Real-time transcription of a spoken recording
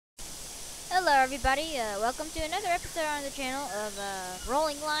Hello everybody, welcome to another episode on the channel of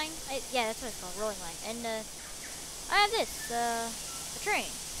Rolling Line. Yeah, that's what it's called, Rolling Line. And I have this, a train.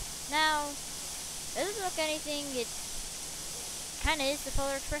 Now, it doesn't look anything, it kind of is the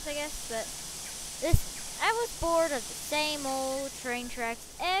Polar Express, I guess, but I was bored of the same old train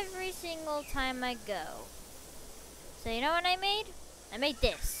tracks every single time I go. So you know what I made? I made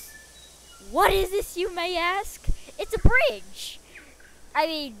this. What is this, you may ask? It's a bridge! I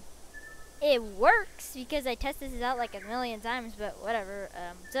mean, it works because I tested this out like a million times, but whatever.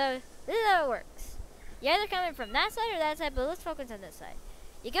 So this is how it works. You're either coming from that side or that side, but let's focus on this side.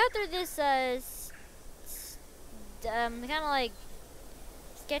 You go through this, kind of like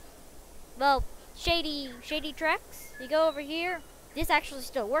shady tracks. You go over here. This actually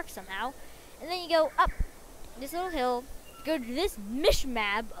still works somehow, and then you go up this little hill. Go to this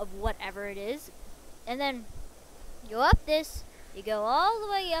mishmab of whatever it is, and then you go up this. You go all the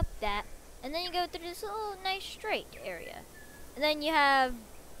way up that. And then you go through this little nice straight area. And then you have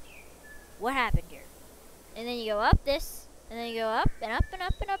what happened here. And then you go up this. And then you go up and up and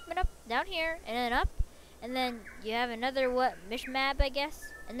up and up and up. Down here. And then up. And then you have another mishmab, I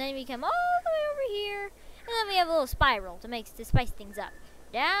guess. And then we come all the way over here. And then we have a little spiral to spice things up.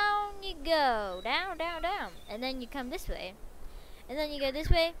 Down you go. Down, down, down. And then you come this way. And then you go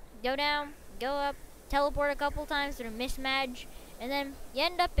this way. Go down. Go up. Teleport a couple times through mishmab. And then you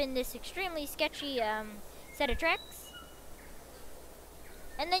end up in this extremely sketchy set of tracks.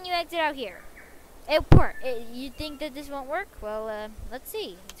 And then you exit out here. It worked. You think that this won't work? Well, let's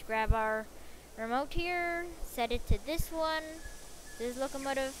see. Let's grab our remote here. Set it to this one. This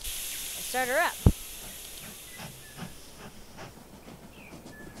locomotive. And start her up.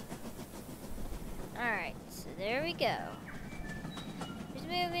 Alright, so there we go. Just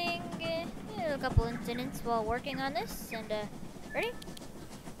moving. A couple incidents while working on this. And, ready?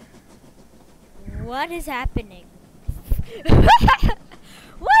 What is happening? What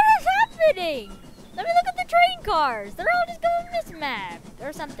is happening? Let me look at the train cars. They're all just going this map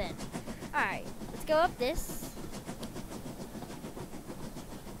or something. Alright, let's go up this.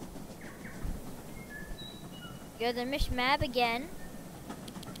 Go to the mishmab again.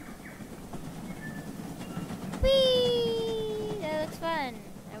 Whee! That looks fun.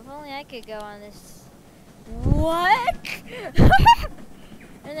 If only I could go on this. What?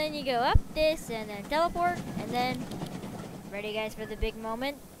 And then you go up this and then teleport and then ready guys for the big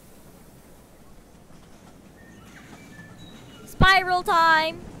moment. Spiral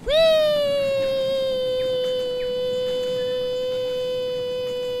time! Whee!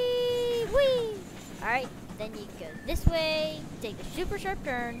 Whee! Alright, then you go this way, take a super sharp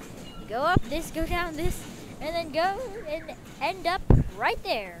turn, you go up this, go down this, and then go and end up right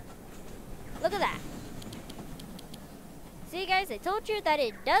there. Look at that. See guys, I told you that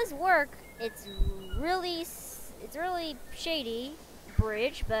it does work. It's really shady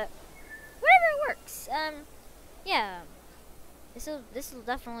bridge, but whatever, it works. Yeah. This will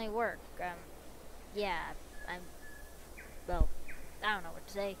definitely work. Yeah. Well, I don't know what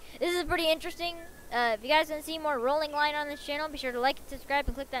to say. This is pretty interesting. If you guys want to see more Rolling Line on this channel, be sure to like and subscribe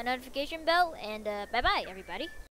and click that notification bell, and bye bye everybody.